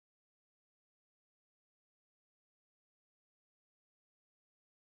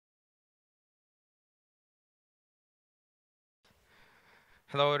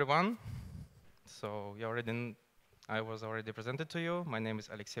Hello, everyone. So I was already presented to you. My name is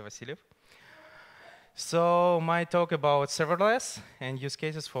Oleksiy Vasyliev. So my talk about serverless and use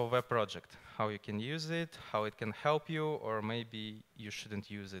cases for web project, how you can use it, how it can help you, or maybe you shouldn't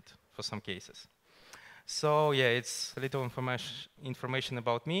use it for some cases. So yeah, it's a little information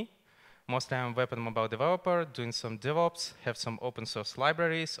about me. Mostly I'm a web and mobile developer, doing some DevOps, have some open source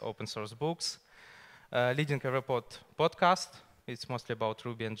libraries, open source books, leading a report podcast. It's mostly about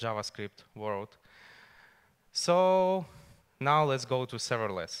Ruby and JavaScript world. So now let's go to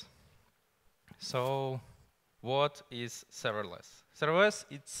serverless. So what is serverless? Serverless,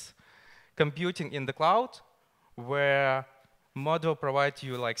 it's computing in the cloud where model provides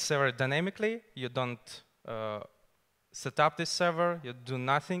you like server dynamically. You don't set up this server, you do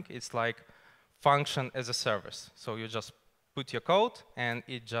nothing. It's like function as a service. So you just put your code and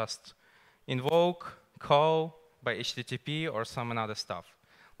it just invoke, call by HTTP or some other stuff.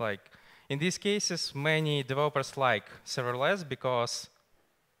 Like in these cases, many developers like serverless because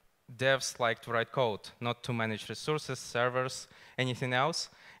devs like to write code, not to manage resources, servers, anything else,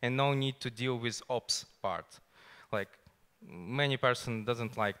 and no need to deal with ops part. Like many person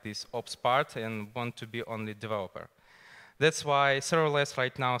doesn't like this ops part and want to be only developer. That's why serverless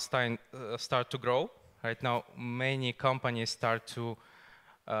right now start to grow. Right now, many companies start to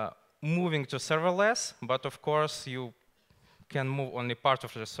moving to serverless, but of course you can move only part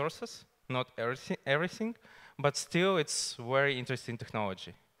of the resources, not everything, but still it's very interesting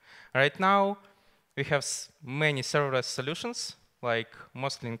technology. Right now, we have many serverless solutions, like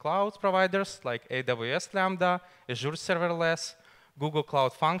mostly in cloud providers, like AWS Lambda, Azure Serverless, Google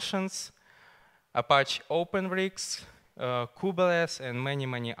Cloud Functions, Apache OpenRigs, Kubernetes, and many,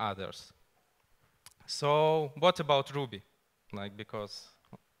 many others. So what about Ruby? Like, because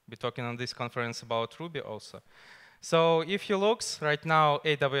we're talking on this conference about Ruby also. So if you look, right now,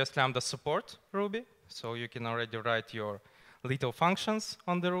 AWS Lambda support Ruby. So you can already write your little functions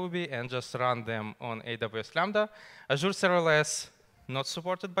on the Ruby and just run them on AWS Lambda. Azure Serverless, not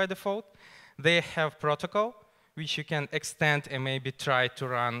supported by default. They have protocol, which you can extend and maybe try to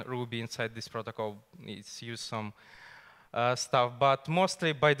run Ruby inside this protocol. It's use some stuff, but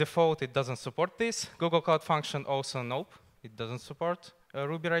mostly by default, it doesn't support this. Google Cloud Function also, nope, it doesn't support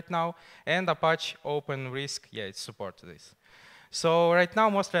Ruby right now. And Apache OpenRisk, yeah, it supports this. So right now,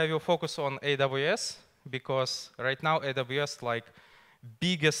 mostly I will focus on AWS, because right now AWS like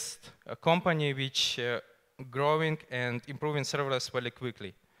biggest company which growing and improving serverless very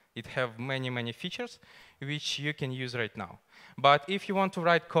quickly. It have many, many features which you can use right now. But if you want to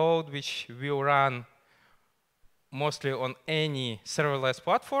write code which will run mostly on any serverless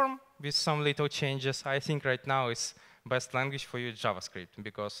platform with some little changes, I think right now is best language for you JavaScript,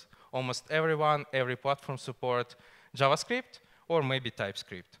 because almost every platform support JavaScript or maybe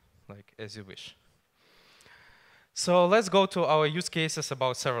TypeScript, like as you wish. So let's go to our use cases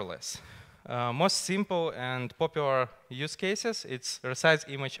about serverless. Most simple and popular use cases, it's resize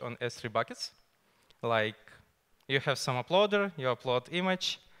image on S3 buckets. Like you have some uploader, you upload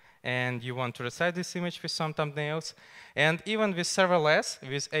image, and you want to resize this image with some thumbnails. And even with serverless,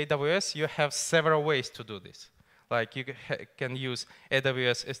 with AWS, you have several ways to do this. Like you can use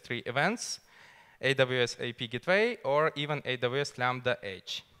AWS S3 events, AWS AP Gateway, or even AWS Lambda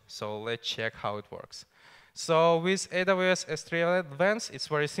Edge. So let's check how it works. So with AWS S3 events, it's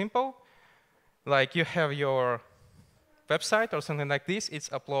very simple. Like you have your website or something like this, it's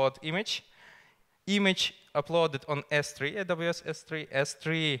upload image. Image uploaded on S3, AWS S3,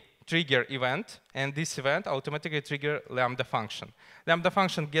 S3 trigger event, and this event automatically trigger Lambda function. Lambda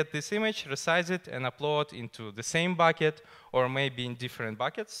function get this image, resize it, and upload into the same bucket, or maybe in different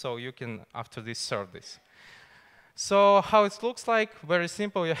buckets, so you can, after this, serve this. So how it looks like, very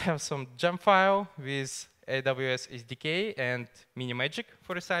simple. You have some gem file with AWS SDK and mini-magic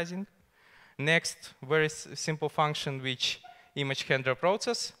for resizing. Next, very simple function which image handler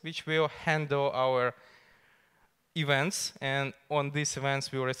process, which will handle our events, and on these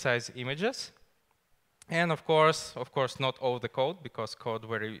events we will resize images. And of course, not all the code, because code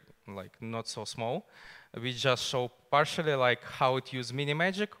very like not so small. We just show partially like how it use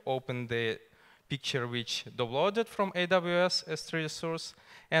mini-magic, open the picture which downloaded from AWS S3 resource,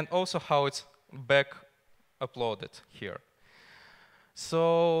 and also how it's back uploaded here.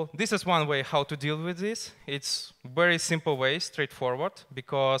 So this is one way how to deal with this. It's very simple way, straightforward,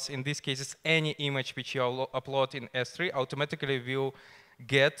 because in these cases, any image which you upload in S3 automatically will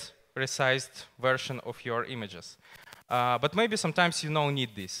get resized version of your images. But maybe sometimes you don't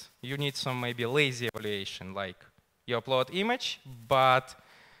need this. You need some maybe lazy evaluation, like you upload image, but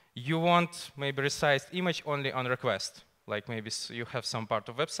you want maybe resized image only on request. Like maybe you have some part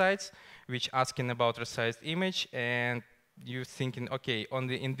of websites which asking about resized image, and you thinking, okay,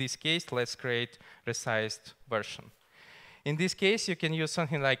 in this case, let's create resized version. In this case, you can use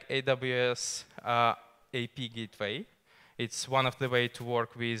something like AWS AP Gateway. It's one of the way to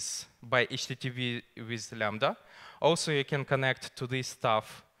work with by HTTP with Lambda. Also, you can connect to this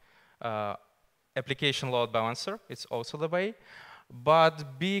stuff application load balancer. It's also the way.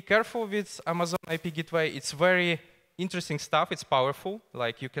 But be careful with Amazon IP Gateway. It's very interesting stuff. It's powerful.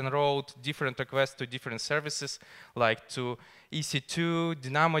 Like you can route different requests to different services, like to EC2,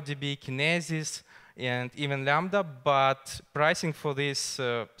 DynamoDB, Kinesis, and even Lambda. But pricing for this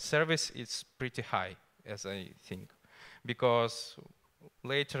service is pretty high, as I think, because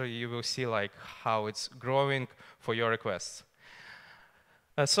later you will see like how it's growing for your requests.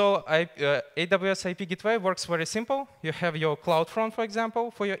 AWS IP Gateway works very simple. You have your CloudFront, for example,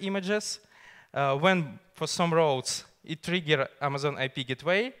 for your images. When, for some routes, it triggers Amazon IP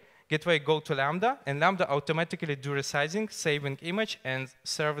Gateway, Gateway go to Lambda, and Lambda automatically do resizing, saving image, and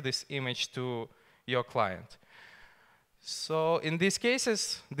serve this image to your client. So in these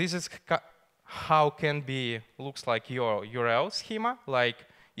cases, this is how can be looks like your URL schema. Like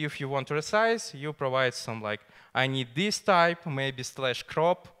if you want to resize, you provide some like, I need this type, maybe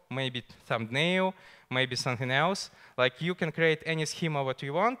 /crop, maybe thumbnail, maybe something else. Like you can create any schema what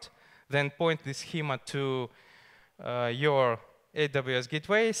you want, then point this schema to your AWS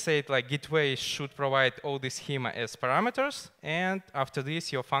Gateway, say it like Gateway should provide all this schema as parameters, and after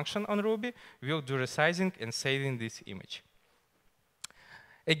this, your function on Ruby will do resizing and saving this image.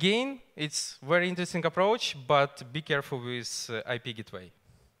 Again, it's very interesting approach, but be careful with IP Gateway.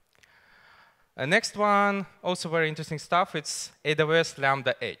 Next one, also very interesting stuff, it's AWS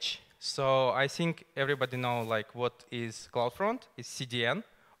Lambda Edge. So I think everybody know like what is CloudFront, it's CDN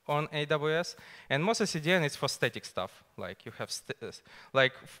on AWS, and most of CDN is for static stuff. Like you have,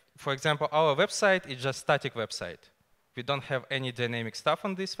 for example, our website is just static website. We don't have any dynamic stuff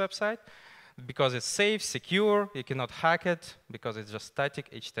on this website because it's safe, secure, you cannot hack it because it's just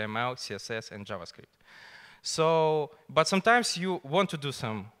static HTML, CSS, and JavaScript. So, but sometimes you want to do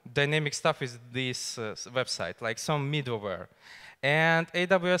some dynamic stuff with this website, like some middleware. And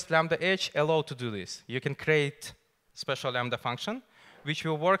AWS Lambda Edge allow to do this. You can create special Lambda function, which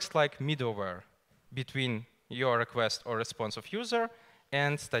will work like middleware between your request or response of user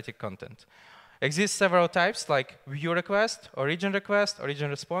and static content. Exists several types like view request, origin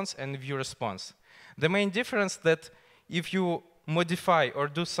response, and view response. The main difference that if you modify or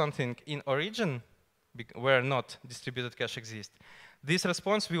do something in origin, where not distributed cache exists, this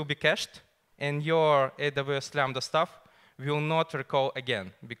response will be cached, and your AWS Lambda stuff will not recall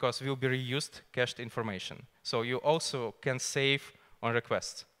again, because will be reused cached information. So you also can save on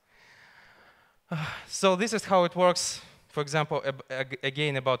requests. So this is how it works, for example,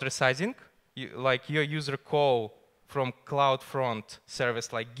 again about resizing. Like your user call from CloudFront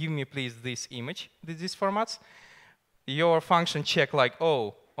service, like give me please this image, these formats. Your function check like,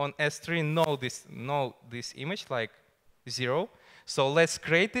 oh, on S3 know this image, like 0. So let's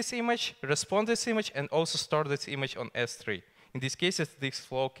create this image, respond this image, and also store this image on S3. In these cases, this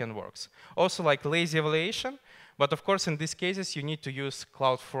flow can work. Also like lazy evaluation, but of course in these cases you need to use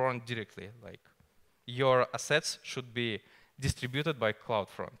CloudFront directly. Like your assets should be distributed by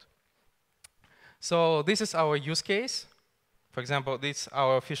CloudFront. So this is our use case. For example, this is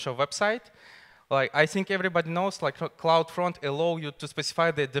our official website. Like I think everybody knows, like CloudFront allow you to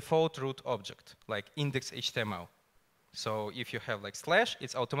specify the default root object, like index.html. So if you have like slash,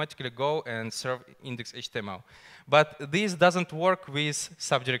 it's automatically go and serve index.html. But this doesn't work with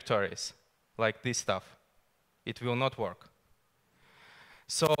subdirectories, like this stuff. It will not work.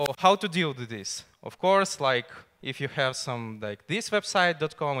 So how to deal with this? Of course, like if you have some like this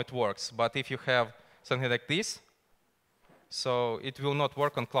website.com, it works. But if you have something like this, so it will not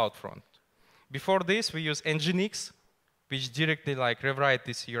work on CloudFront. Before this, we use Nginx, which directly like rewrite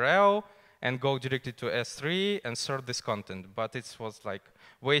this URL and go directly to S3 and serve this content. But it was like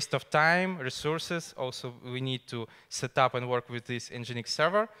waste of time, resources. Also, we need to set up and work with this Nginx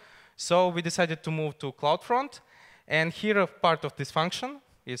server. So we decided to move to CloudFront. And here, a part of this function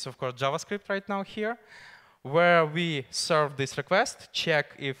is, of course, JavaScript right now here, where we serve this request,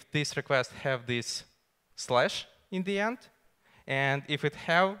 check if this request have this slash in the end. And if it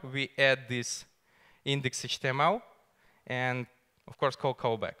have, we add this index.html and, of course, call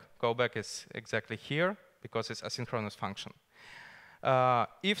callback. Callback is exactly here because it's asynchronous function.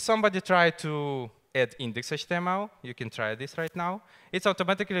 If somebody try to add index.html, you can try this right now. It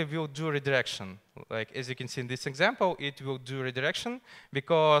automatically will do redirection. Like as you can see in this example, it will do redirection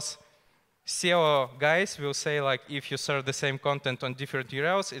because SEO guys will say like, if you serve the same content on different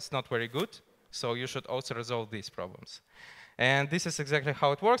URLs, it's not very good. So you should also resolve these problems. And this is exactly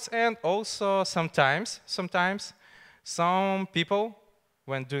how it works. And also sometimes some people,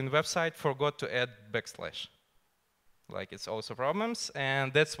 when doing website, forgot to add backslash. Like it's also problems.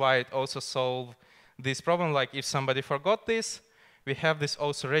 And that's why it also solves this problem. Like if somebody forgot this, we have this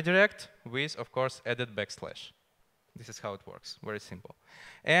also redirect with, of course, added backslash. This is how it works, very simple.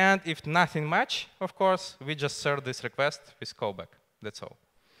 And if nothing much, of course, we just serve this request with callback. That's all.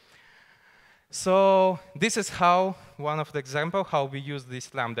 So this is how, one of the examples, how we use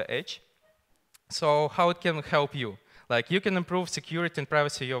this Lambda edge. So how it can help you. Like you can improve security and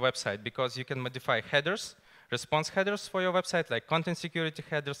privacy of your website because you can modify headers, response headers for your website, like content security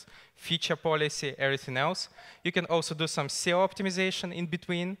headers, feature policy, everything else. You can also do some SEO optimization in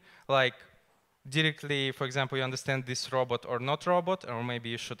between, like directly, for example, you understand this robot or not robot, or maybe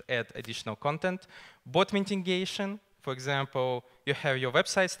you should add additional content. Bot mitigation, for example, you have your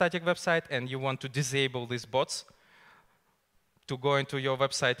website, static website, and you want to disable these bots to go into your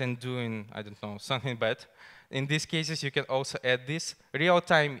website and doing, I don't know, something bad. In these cases, you can also add this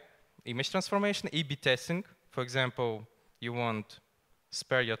real-time image transformation, A/B testing. For example, you want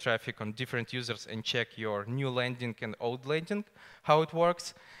spare your traffic on different users and check your new landing and old landing, how it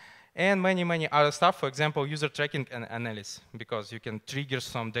works. And many other stuff, for example, user tracking and analysis, because you can trigger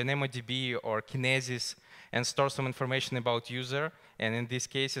some DynamoDB or Kinesis and store some information about user, and in these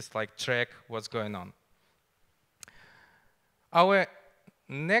cases, like track what's going on. Our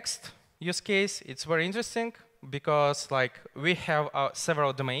next use case, it's very interesting because like we have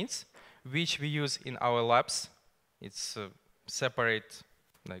several domains which we use in our labs. It's a separate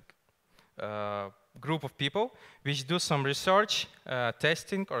like group of people which do some research,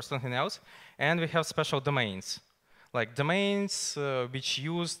 testing, or something else, and we have special domains, like domains which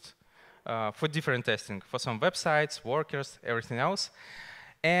used for different testing, for some websites, workers, everything else.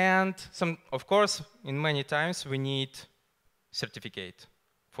 And of course, in many times we need certificate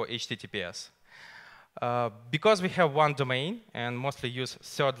for HTTPS. Because we have one domain and mostly use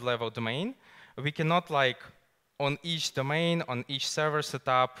third-level domain, we cannot like on each domain, on each server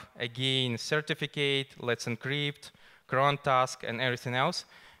setup, again, certificate, let's encrypt, cron task, and everything else.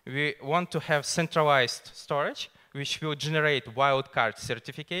 We want to have centralized storage, which will generate wildcard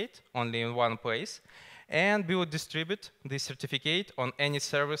certificate only in one place, and we will distribute this certificate on any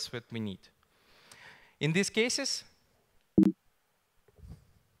service that we need. In these cases,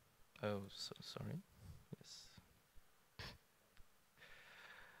 oh, so sorry. Yes.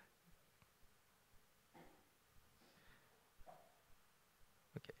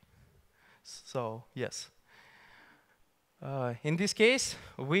 Okay. So yes. In this case,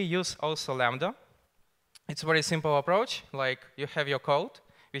 we use also Lambda. It's a very simple approach. Like you have your code,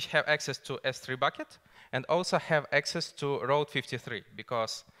 which have access to S3 bucket, and also have access to Route 53,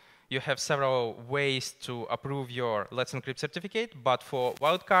 because you have several ways to approve your Let's Encrypt certificate, but for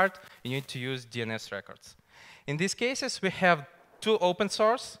wildcard, you need to use DNS records. In these cases, we have two open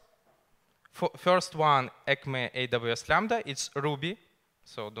source. First one, ECME AWS Lambda, it's Ruby.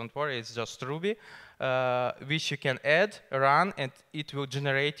 So don't worry, it's just Ruby, which you can add, run, and it will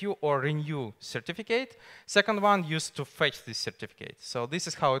generate you or renew certificate. Second one used to fetch this certificate. So this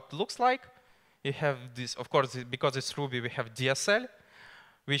is how it looks like. You have this, of course, because it's Ruby, we have DSL,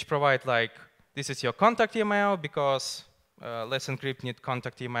 which provide like, this is your contact email, because Let's Encrypt need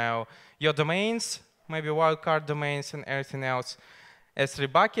contact email, your domains, maybe wildcard domains and everything else,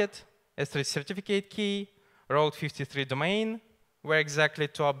 S3 bucket, S3 certificate key, Route 53 domain, where exactly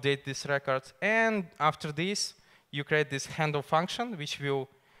to update these records. And after this, you create this handle function, which will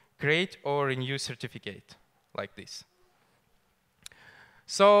create or renew certificate, like this.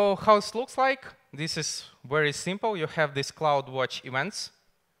 So how it looks like, this is very simple. You have this CloudWatch events,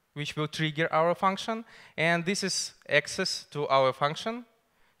 which will trigger our function. And this is access to our function.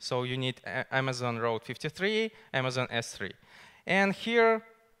 So you need Amazon Route 53, Amazon S3. And here,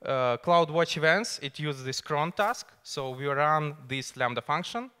 CloudWatch events, it uses this cron task. So we run this Lambda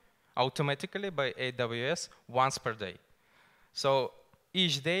function automatically by AWS once per day. So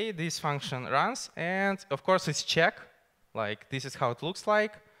each day, this function runs. And of course, it's check. Like, this is how it looks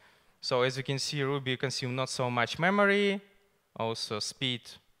like. So as you can see, Ruby consumes not so much memory. Also speed,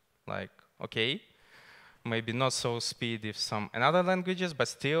 like, OK. Maybe not so speed if some another languages, but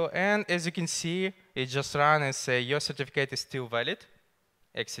still. And as you can see, it just runs and say, your certificate is still valid.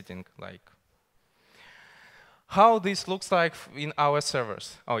 Exiting, like. How this looks like in our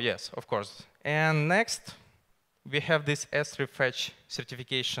servers. Oh, yes, of course. And next, we have this S3 fetch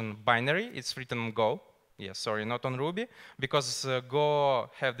certification binary. It's written in Go. yeah, sorry, not on Ruby, because Go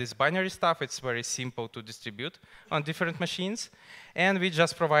have this binary stuff. It's very simple to distribute on different machines. And we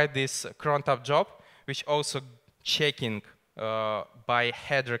just provide this cron tab job, which also checking by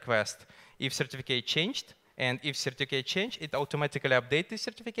head request if certificate changed. And if certificate changed, it automatically updates the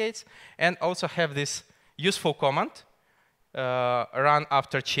certificates. And also have this useful command, run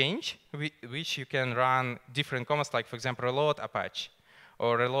after change, which you can run different commands, like, for example, reload Apache,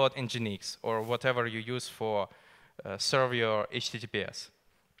 or reload Nginx, or whatever you use for serve your HTTPS.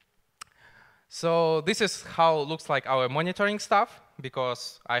 So this is how it looks like our monitoring stuff,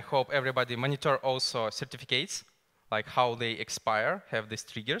 because I hope everybody monitor also certificates, like how they expire, have these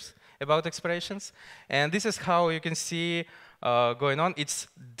triggers about expirations. And this is how you can see going on. It's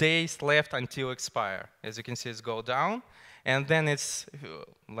days left until expire. As you can see, it's go down. And then it's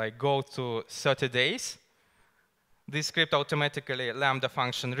like go to 30 days. This script automatically Lambda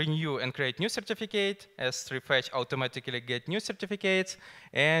function renew and create new certificate. S3 fetch automatically get new certificates,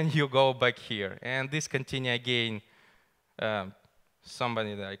 and you go back here. And this continue again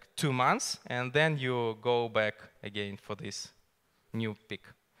somebody like 2 months, and then you go back again for this new peak.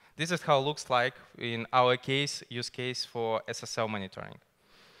 This is how it looks like in our case, use case for SSL monitoring.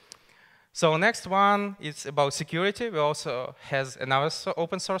 So next one is about security. We also has another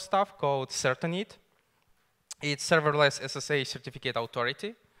open source stuff called Certanit. It's serverless SSH certificate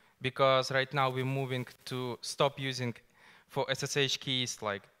authority, because right now we're moving to stop using for SSH keys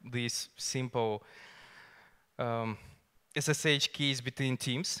like these simple SSH keys between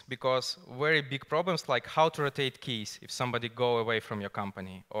teams, because very big problems like how to rotate keys if somebody go away from your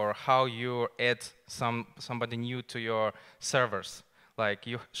company, or how you add somebody new to your servers. Like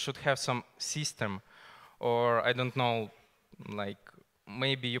you should have some system, or I don't know, like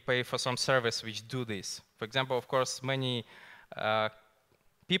maybe you pay for some service which do this. For example, of course, many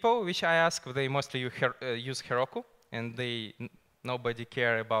people which I ask, they mostly use Heroku, and nobody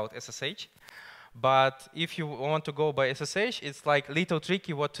care about SSH. But if you want to go by SSH, it's like little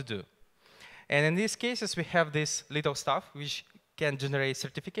tricky what to do. And in these cases, we have this little stuff which can generate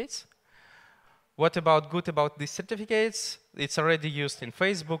certificates. What about good about these certificates? It's already used in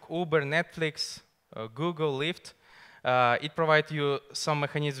Facebook, Uber, Netflix, Google, Lyft. It provides you some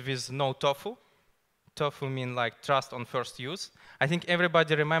mechanism with no TOFU. TOFU means like trust on first use. I think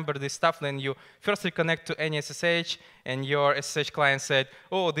everybody remember this stuff when you first reconnect to any SSH and your SSH client said,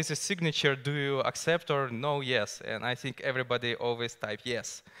 oh, this is signature, do you accept or no, yes? And I think everybody always type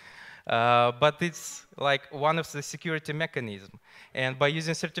yes. But it's like one of the security mechanisms. And by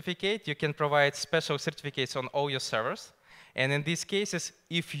using certificate, you can provide special certificates on all your servers. And in these cases,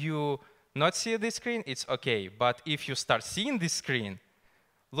 if you not see this screen, it's OK. But if you start seeing this screen,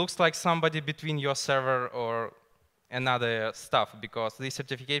 looks like somebody between your server or another stuff, because this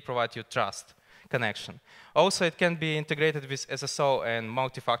certificate provides you trust connection. Also, it can be integrated with SSO and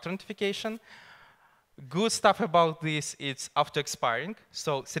multi-factor authentication. Good stuff about this, it's after expiring.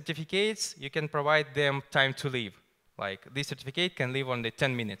 So certificates, you can provide them time to live. Like this certificate can live only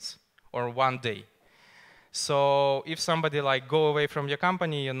 10 minutes or 1 day. So if somebody like go away from your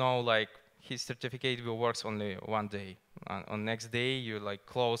company, you know, like his certificate will work only 1 day. On next day, you like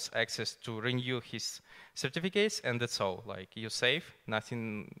close access to renew his certificates, and that's all. Like you save,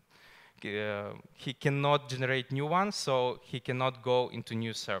 nothing. He cannot generate new ones, so he cannot go into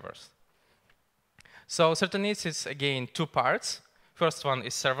new servers. So Certanit is again 2 parts. First one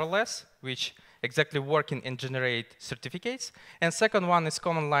is serverless, which exactly working and generate certificates, and second one is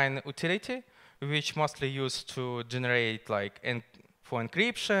command line utility, which mostly used to generate like for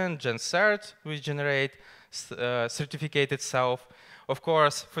encryption, GenCert, which generate certificate itself. Of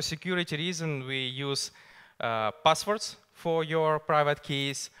course, for security reason, we use passwords for your private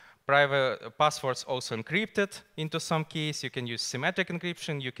keys. Private passwords also encrypted into some keys. You can use symmetric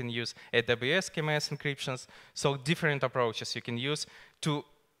encryption. You can use AWS KMS encryptions. So different approaches you can use to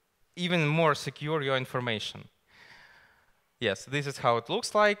even more secure your information. Yes, this is how it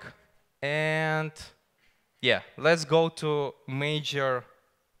looks like. And yeah, let's go to major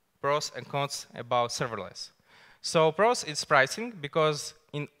pros and cons about serverless. So pros is pricing, because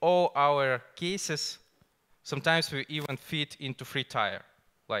in all our cases, sometimes we even fit into free tier.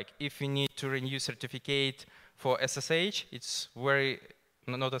 Like if we need to renew certificate for SSH, it's very,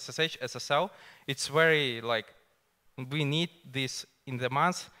 not SSH, SSL, it's very like, we need this in the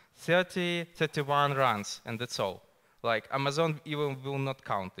month, 30, 31 runs, and that's all. Like Amazon even will not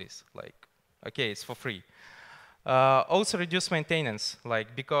count this. Like, okay, it's for free. Also reduce maintenance,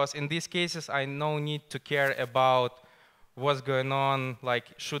 like, because in these cases I no need to care about what's going on, like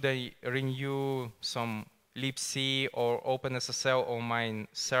should I renew some libc or OpenSSL on my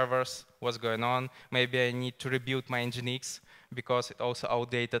servers, what's going on. Maybe I need to rebuild my Nginx because it's also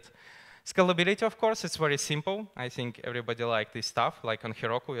outdated. Scalability, of course, it's very simple. I think everybody likes this stuff. Like on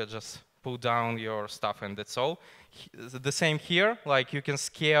Heroku, you just pull down your stuff and that's all. The same here, like you can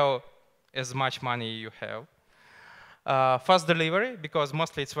scale as much money you have. Fast delivery, because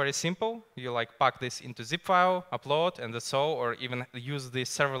mostly it's very simple. You like pack this into zip file, upload, and that's all, or even use the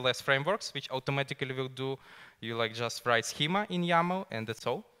serverless frameworks, which automatically will do. You like just write schema in YAML, and that's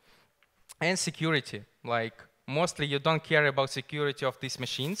all. And security, like mostly you don't care about security of these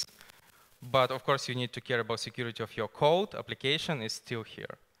machines, but of course you need to care about security of your code. Application is still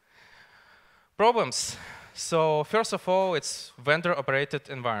here. Problems. So first of all, it's vendor-operated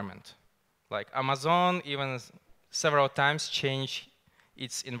environment. Like Amazon even several times change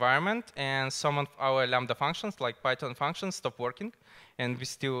its environment, and some of our Lambda functions, like Python functions, stop working, and we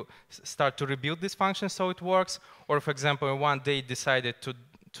still start to rebuild these functions so it works. Or for example, one day decided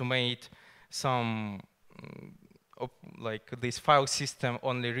to make some like this file system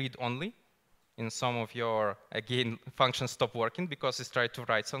only read-only. In some of your, again, functions stop working because it's tried to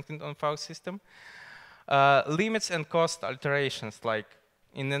write something on file system. Limits and cost alterations, like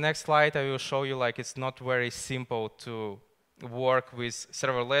in the next slide, I will show you like it's not very simple to work with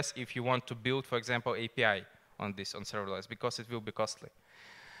serverless if you want to build, for example, API on this on serverless, because it will be costly.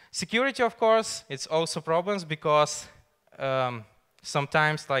 Security, of course, it's also problems because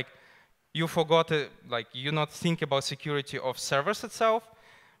sometimes like you forgot, like you not think about security of servers itself,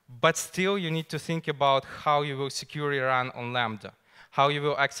 but still you need to think about how you will securely run on Lambda, how you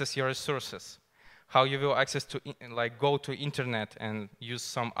will access your resources, how you will access to like go to internet and use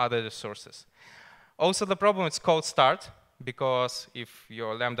some other resources. Also the problem is cold start, because if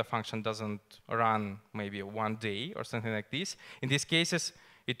your Lambda function doesn't run maybe one day or something like this, in these cases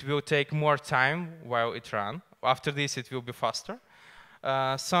it will take more time while it runs. After this it will be faster.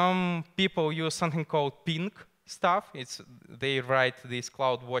 Some people use something called ping stuff. They write these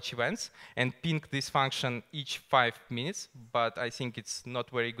CloudWatch events and ping this function each 5 minutes, but I think it's not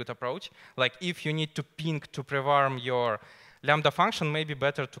very good approach. Like if you need to ping to perform your Lambda function, maybe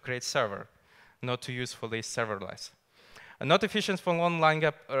better to create server, not to use for this serverless. Not efficient for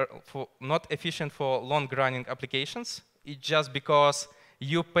long-running applications. It's just because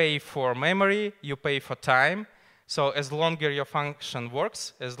you pay for memory, you pay for time. So as longer your function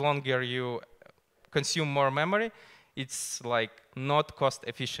works, as longer you consume more memory, it's like not cost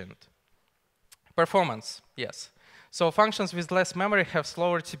efficient. Performance, yes. So functions with less memory have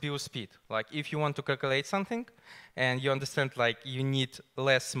slower CPU speed. Like if you want to calculate something and you understand like you need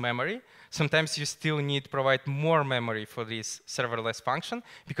less memory, sometimes you still need to provide more memory for this serverless function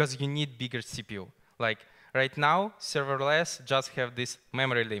because you need bigger CPU. Like right now, serverless just have these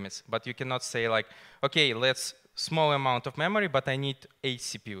memory limits, but you cannot say like, okay, let's small amount of memory, but I need 8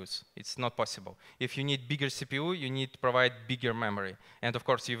 CPUs. It's not possible. If you need bigger CPU, you need to provide bigger memory. And of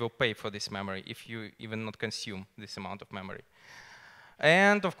course, you will pay for this memory if you even not consume this amount of memory.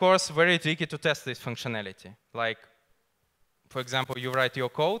 And of course, very tricky to test this functionality. Like, for example, you write your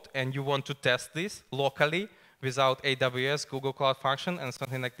code and you want to test this locally without AWS, Google Cloud Function, and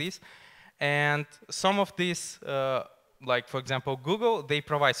something like this. And some of these, like for example, Google, they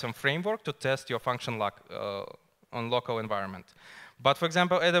provide some framework to test your function on local environment. But for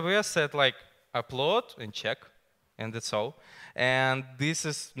example, AWS said like upload and check, and that's all. And this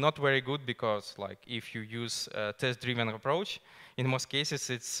is not very good because like if you use a test-driven approach, in most cases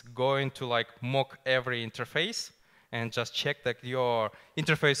it's going to like mock every interface and just check that your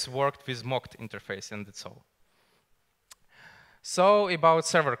interface worked with mocked interface, and that's all. So about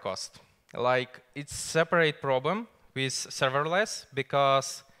server cost, like it's separate problem with serverless,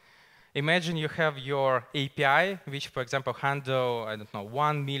 because imagine you have your API, which, for example, handle, I don't know,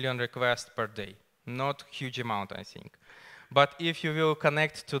 1 million requests per day. Not huge amount, I think. But if you will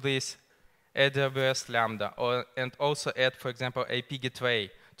connect to this AWS Lambda and also add, for example, AP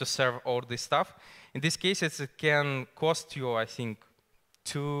gateway to serve all this stuff, in this case, it can cost you, I think,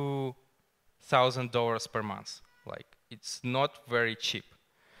 $2,000 per month. Like, it's not very cheap.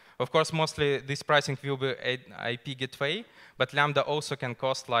 Of course, mostly this pricing will be IP gateway, but Lambda also can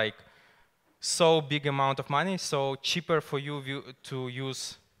cost like so big amount of money, so cheaper for you to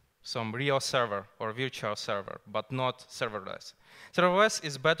use some real server or virtual server, but not serverless. Serverless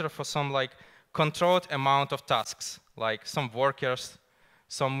is better for some like controlled amount of tasks, like some workers,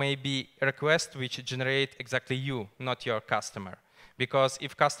 some maybe requests which generate exactly you, not your customer. Because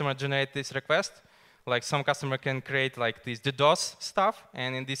if customer generate this request, like some customer can create like this DDoS stuff,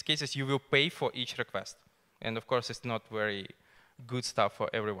 and in these cases you will pay for each request. And of course, it's not very good stuff for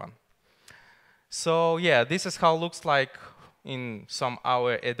everyone. So yeah, this is how it looks like in some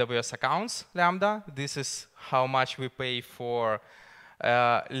our AWS accounts, Lambda. This is how much we pay for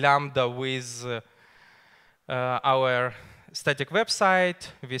Lambda with our static website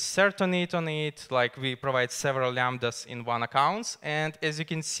with cert on it. Like we provide several Lambdas in one account. And as you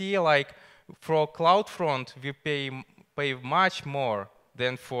can see, like for CloudFront, we pay much more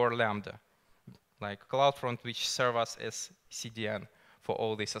than for Lambda. Like CloudFront, which serve us as CDN for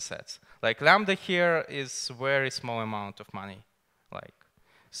all these assets. Like Lambda here is very small amount of money. Like,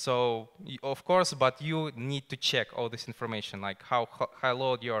 so of course, but you need to check all this information, like how high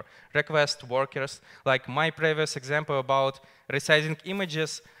load your request workers. Like my previous example about resizing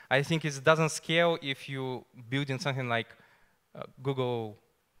images, I think it doesn't scale if you building something like Google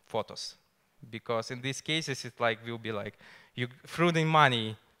Photos, because in these cases it like will be like you threw the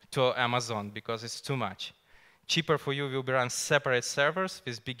money to Amazon because it's too much. Cheaper for you will be run separate servers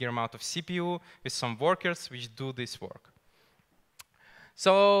with bigger amount of CPU, with some workers which do this work.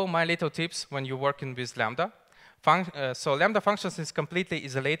 So my little tips when you're working with Lambda. So Lambda functions is completely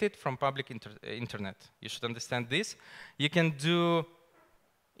isolated from public internet. You should understand this. You can do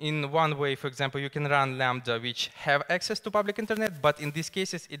in one way, for example, you can run Lambda which have access to public internet, but in these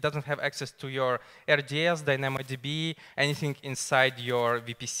cases, it doesn't have access to your RDS, DynamoDB, anything inside your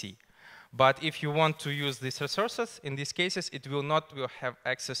VPC. But if you want to use these resources, in these cases, it will have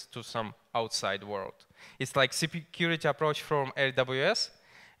access to some outside world. It's like security approach from AWS,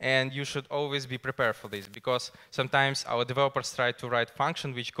 and you should always be prepared for this, because sometimes our developers try to write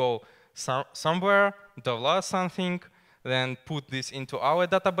function which go somewhere, download something, then put this into our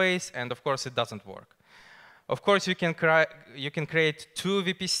database, and of course, it doesn't work. Of course, you can create two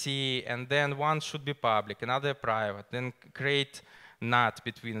VPC, and then one should be public, another private, then create NAT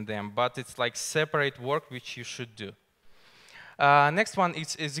between them, but it's like separate work which you should do. Next one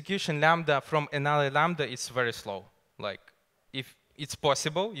is execution Lambda from another Lambda. It's very slow. Like if it's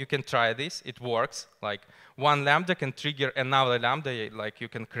possible, you can try this. It works. Like one Lambda can trigger another Lambda. Like you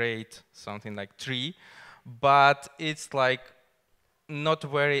can create something like 3, but it's like not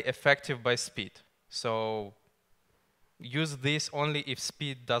very effective by speed. So use this only if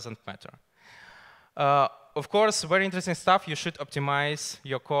speed doesn't matter. Of course, very interesting stuff. You should optimize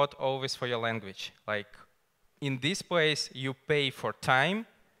your code always for your language. Like in this place, you pay for time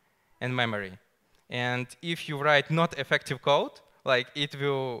and memory. And if you write not effective code, like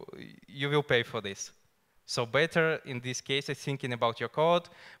you will pay for this. So better in this case, thinking about your code,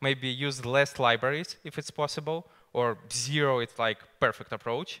 maybe use less libraries if it's possible, or 0, it's like perfect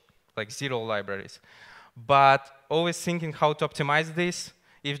approach, like 0 libraries. But always thinking how to optimize this.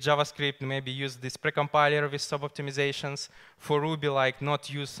 If JavaScript, maybe use this precompiler with sub-optimizations. For Ruby, like not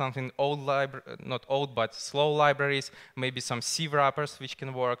use something old not old, but slow libraries, maybe some C wrappers which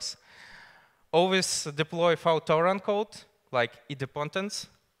can work. Always deploy fault-tolerant code, like idempotency.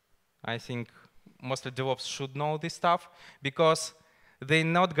 I think mostly DevOps should know this stuff, because they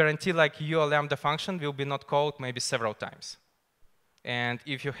not guarantee like your Lambda function will be not called maybe several times. And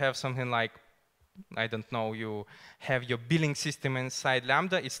if you have something like, I don't know, you have your billing system inside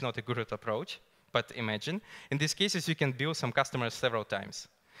Lambda, it's not a good approach, but imagine. In these cases, you can bill some customers several times.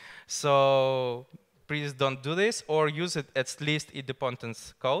 So please don't do this, or use it at least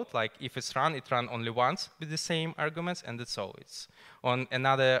idempotency code. Like if it's run, it run only once with the same arguments, and that's all. It's on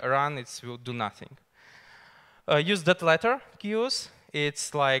another run, it will do nothing. Use that letter queues.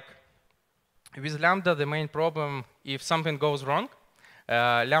 It's like with Lambda, the main problem, if something goes wrong,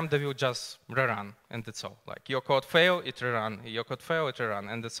 Lambda will just rerun, and that's all. Like your code fail, it rerun. Your code fail, it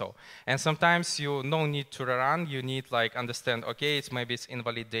rerun, and that's all. And sometimes you no need to rerun. You need like understand, okay, maybe it's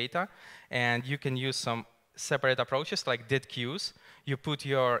invalid data, and you can use some separate approaches like dead queues. You put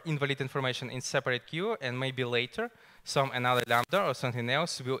your invalid information in separate queue, and maybe later some another Lambda or something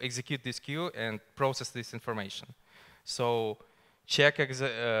else will execute this queue and process this information. So check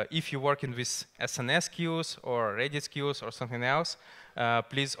if you're working with SNS queues or Redis queues or something else.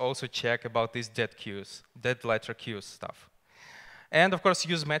 Please also check about these dead queues, dead letter queues stuff. And of course,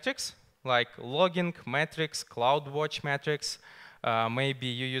 use metrics like logging metrics, CloudWatch metrics. Maybe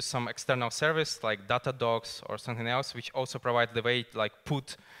you use some external service like Datadogs or something else, which also provide the way to like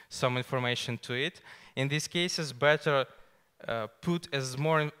put some information to it. In these cases, better put as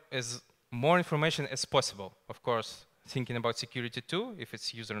more information as possible. Of course, thinking about security too, if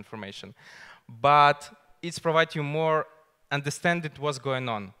it's user information. But it's provide you more understanding what's going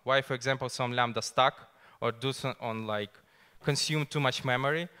on. Why, for example, some Lambda stuck, or do some on like consume too much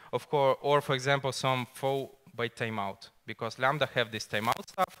memory, of course, or for example, some fall by timeout. Because Lambda have this timeout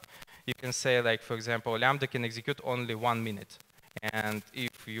stuff, you can say like, for example, Lambda can execute only 1 minute. And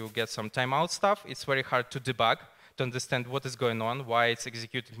if you get some timeout stuff, it's very hard to debug, to understand what is going on, why it's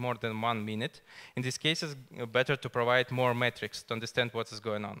executed more than 1 minute. In this case, it's better to provide more metrics to understand what is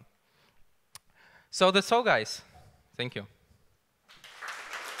going on. So that's all, guys. Thank you.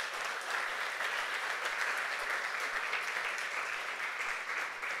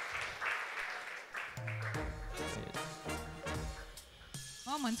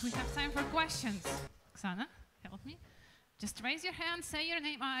 Moment, we have time for questions. Oksana, help me. Just raise your hand, say your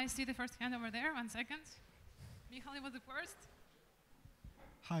name. I see the first hand over there. 1 second. Michal was the first.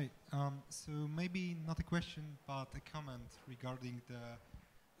 Hi. So maybe not a question, but a comment regarding the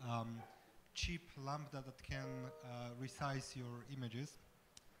cheap Lambda that can resize your images.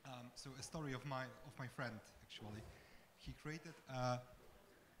 So a story of my friend, actually. He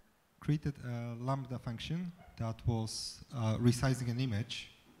created a Lambda function that was resizing an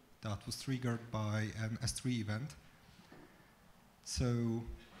image that was triggered by an S3 event. So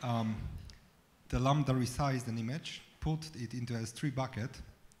the Lambda resized an image, put it into a S3 bucket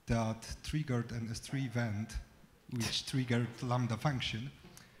that triggered an S3 event, which triggered Lambda function.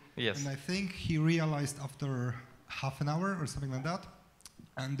 Yes. And I think he realized after half an hour or something like that,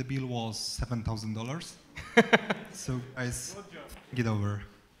 and the bill was $7,000. So guys, get over.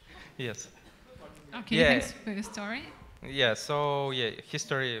 Yes. Okay, Yeah. thanks for the story. Yeah, so yeah,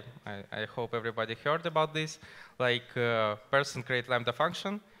 history, I hope everybody heard about this. Like person create Lambda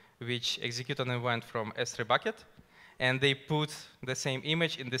function, which execute an event from S3 bucket, and they put the same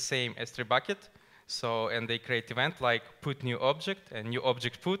image in the same S3 bucket. So, and they create event like put new object, and new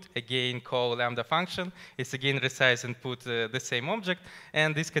object put, again call Lambda function, it's again resize and put the same object,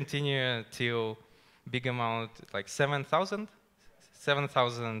 and this continue till big amount, like $7,000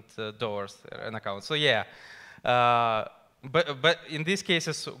 an account. So yeah, but in these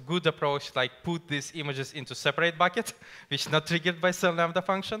cases, good approach like put these images into separate bucket, which is not triggered by some Lambda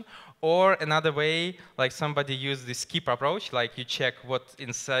function, or another way, like somebody used this skip approach, like you check what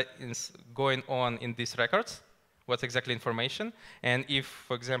is going on in these records, what's exactly information, and if,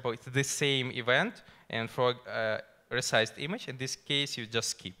 for example, it's the same event and for a resized image, in this case you just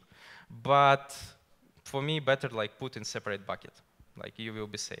skip. But for me, better like put in separate bucket. Like you will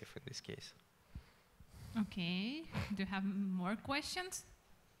be safe in this case. Okay, do you have more questions?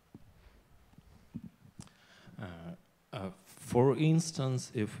 For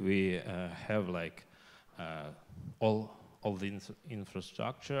instance, if we have like all the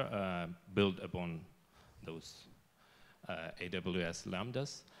infrastructure built upon those AWS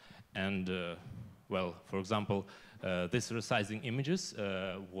Lambdas, and well, for example, this resizing images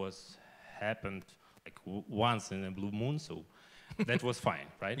was happened like once in a blue moon, so that was fine,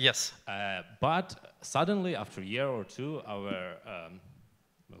 right? Yes. But suddenly, after a year or two, our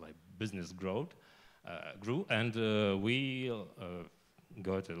like business grew, and we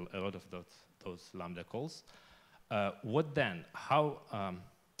got a lot of those Lambda calls. What then? How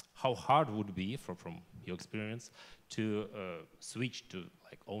hard would it be, from your experience, to switch to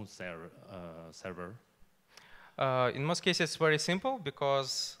like own server? In most cases, it's very simple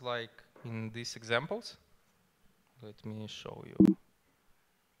because, like in these examples, let me show you.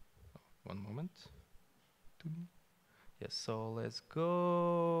 One moment. Yes, so let's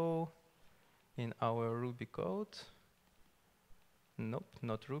go in our Ruby code. Nope,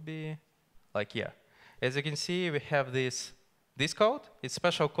 not Ruby. Like, yeah. As you can see, we have this code. It's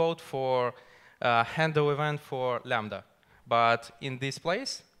special code for handle event for Lambda. But in this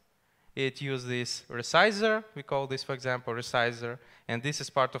place, it uses this resizer. We call this, for example, resizer. And this is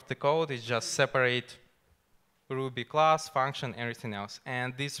part of the code. It's just separate Ruby class, function, everything else.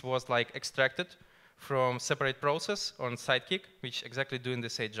 And this was like extracted from separate process on Sidekick, which exactly doing the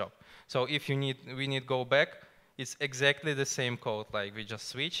same job. So if we need go back, it's exactly the same code, like we just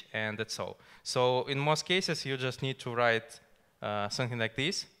switch and that's all. So in most cases, you just need to write something like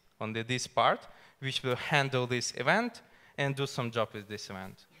this on this part, which will handle this event and do some job with this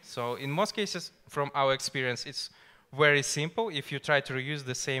event. So in most cases, from our experience, it's very simple if you try to reuse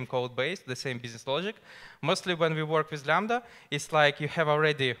the same code base, the same business logic. Mostly when we work with Lambda, it's like you have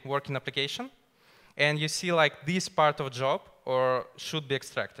already working application, and you see like this part of job or should be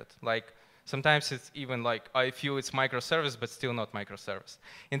extracted. Like sometimes it's even like I feel it's microservice, but still not microservice.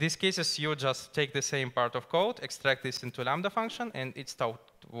 In these cases, you just take the same part of code, extract this into Lambda function, and it starts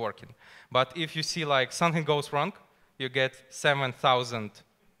working. But if you see like something goes wrong, you get 7,000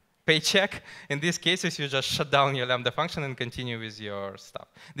 paycheck. In these cases, you just shut down your Lambda function and continue with your stuff.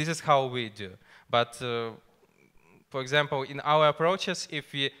 This is how we do. But for example, in our approaches,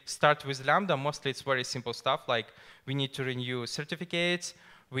 if we start with Lambda, mostly it's very simple stuff, like we need to renew certificates,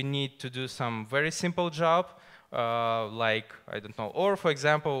 we need to do some very simple job, like, I don't know, or for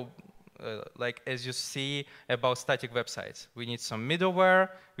example, like as you see about static websites, we need some middleware,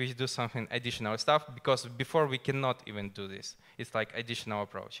 we do something additional stuff, because before we cannot even do this. It's like additional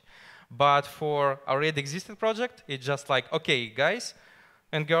approach. But for already existing project, it's just like, okay, guys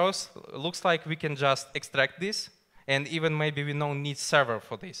and girls, looks like we can just extract this, and even maybe we don't need server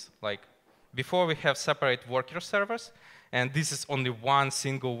for this. Like before we have separate worker servers, and this is only one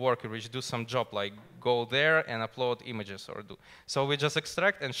single worker which do some job, like go there and upload images or do. So we just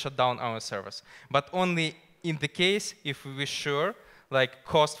extract and shut down our servers. But only in the case if we're sure, like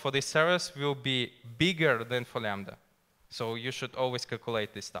cost for this service will be bigger than for Lambda. So you should always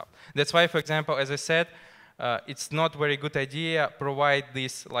calculate this stuff. That's why, for example, as I said, it's not very good idea provide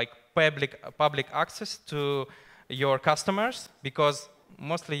this like public access to your customers, because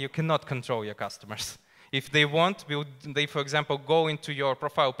mostly you cannot control your customers. If they want, they, for example, go into your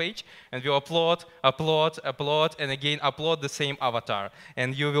profile page and will upload, and again upload the same avatar,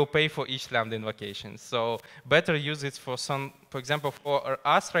 and you will pay for each Lambda invocation. So better use it for some, for example, for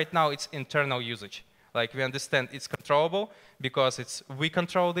us right now, it's internal usage. Like we understand it's controllable because we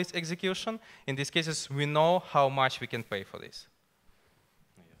control this execution. In these cases, we know how much we can pay for this.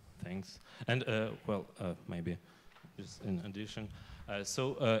 Yeah, thanks. And well, maybe just in addition,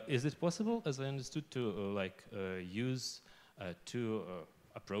 so is it possible, as I understood, to use two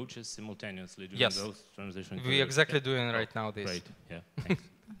approaches simultaneously during those transitions? We're exactly doing right now this. Great. Yeah. Thanks.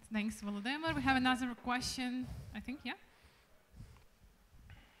 Thanks, Volodymyr. We have another question, I think. Yeah.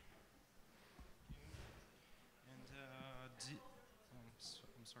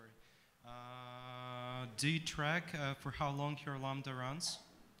 I'm sorry. Do you track for how long your Lambda runs?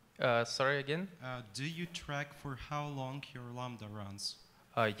 Sorry, again? Do you track for how long your Lambda runs?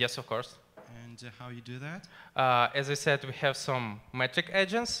 Yes, of course. And how you do that? As I said, we have some metric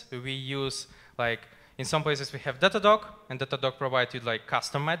agents. We use, like, in some places we have Datadog, and Datadog provides you like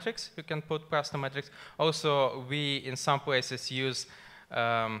custom metrics. You can put custom metrics. Also, we in some places use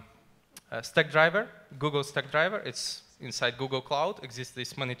Stackdriver, Google Stackdriver. It's inside Google Cloud, exists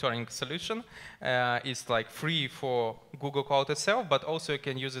this monitoring solution. It's like free for Google Cloud itself, but also you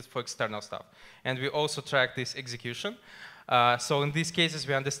can use it for external stuff. And we also track this execution. So in these cases,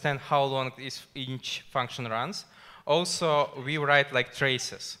 we understand how long each function runs. Also, we write like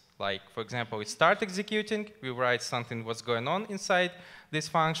traces. Like, for example, we start executing, we write something what's going on inside these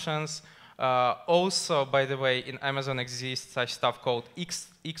functions. Also, by the way, in Amazon exists such stuff called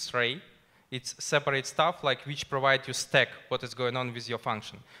X-ray. It's separate stuff like which provide you stack what is going on with your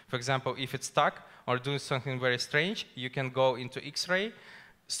function. For example, if it's stuck or doing something very strange, you can go into X-ray,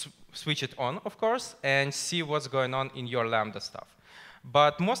 switch it on, of course, and see what's going on in your Lambda stuff.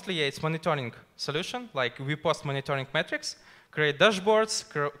 But mostly, yeah, it's monitoring solution. Like we post monitoring metrics, create dashboards,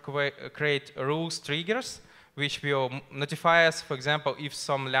 create rules, triggers, which will notify us, for example, if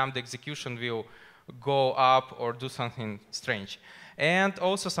some Lambda execution will go up or do something strange. And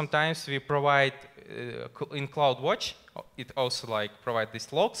also sometimes we provide in CloudWatch, it also like provide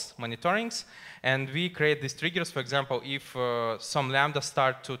these logs, monitorings, and we create these triggers, for example, if some Lambda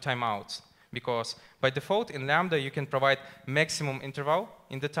start to timeouts. Because by default in Lambda you can provide maximum interval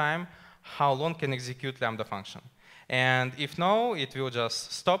in the time how long can execute Lambda function. And if no, it will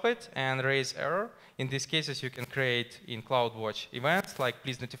just stop it and raise error. In these cases, you can create in CloudWatch events like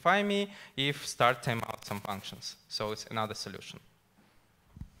please notify me if start timeout some functions. So it's another solution.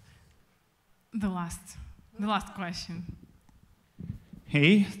 The last question.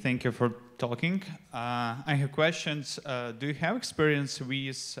 Hey, thank you for talking. I have questions. Do you have experience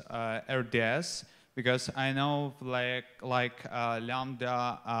with RDS? Because I know Lambda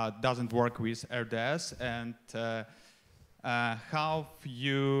doesn't work with RDS, and how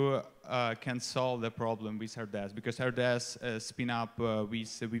you can solve the problem with RDS? Because RDS spin up with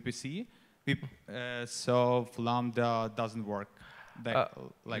VPC, so Lambda doesn't work.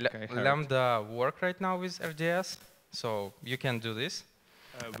 Lambda work right now with RDS, so you can do this.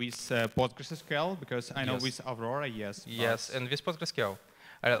 With PostgreSQL, because I know with Aurora, yes. Yes, and with PostgreSQL.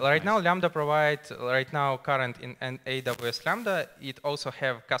 Right now, Lambda provides, current in AWS Lambda, it also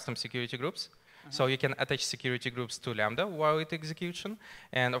have custom security groups. So you can attach security groups to Lambda while it execution.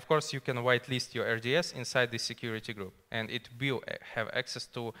 And of course, you can whitelist your RDS inside the security group. And it will have access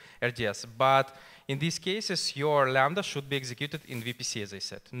to RDS. But in these cases, your Lambda should be executed in VPC, as I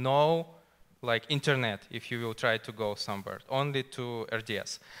said. No like internet, if you will try to go somewhere, only to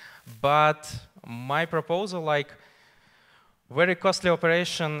RDS. But my proposal, like very costly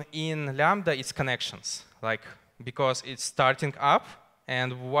operation in Lambda is connections. Like, because it's starting up,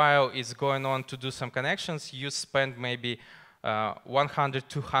 and while it's going on to do some connections, you spend maybe 100,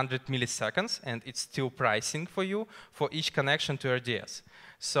 200 milliseconds, and it's still pricing for you for each connection to RDS.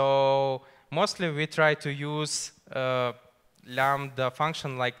 So mostly we try to use Lambda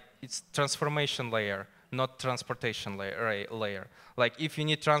function like it's transformation layer, not transportation layer. Like if you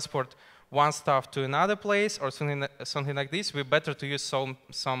need transport one stuff to another place or something like this, we better to use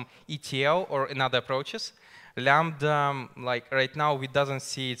some ETL or another approaches. Lambda, like right now, we doesn't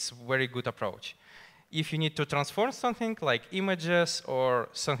see it's very good approach. If you need to transform something like images or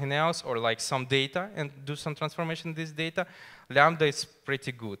something else or like some data and do some transformation in this data, Lambda is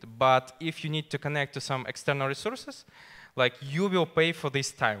pretty good. But if you need to connect to some external resources, like you will pay for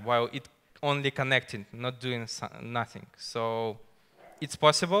this time while it only connecting, not doing nothing. So it's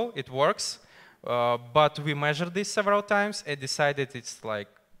possible, it works, but we measured this several times and decided it's like,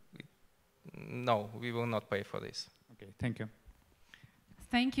 no, we will not pay for this. Okay, thank you.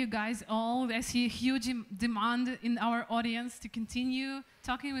 Thank you guys all. I see a huge demand in our audience to continue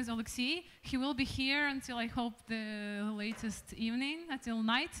talking with Oleksiy. He will be here until I hope the latest evening, until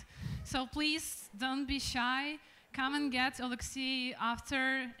night. So please don't be shy. Come and get Oleksiy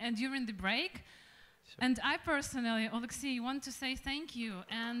after and during the break. Sure. And I personally, Oleksiy, want to say thank you.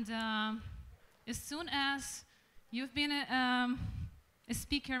 And as soon as you've been a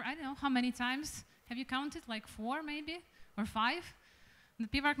speaker, I don't know how many times, have you counted? Like 4 maybe, or 5? The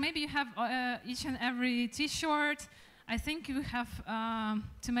PVARC, maybe you have each and every t-shirt. I think you have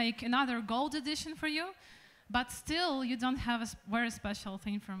to make another gold edition for you, but still you don't have a very special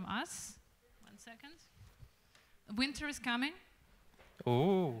thing from us. 1 second. Winter is coming.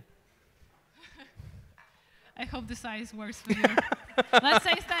 Ooh. I hope the size works for you. Let's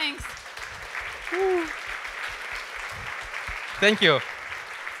say thanks. Thank you.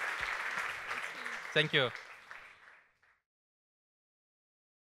 Thank you.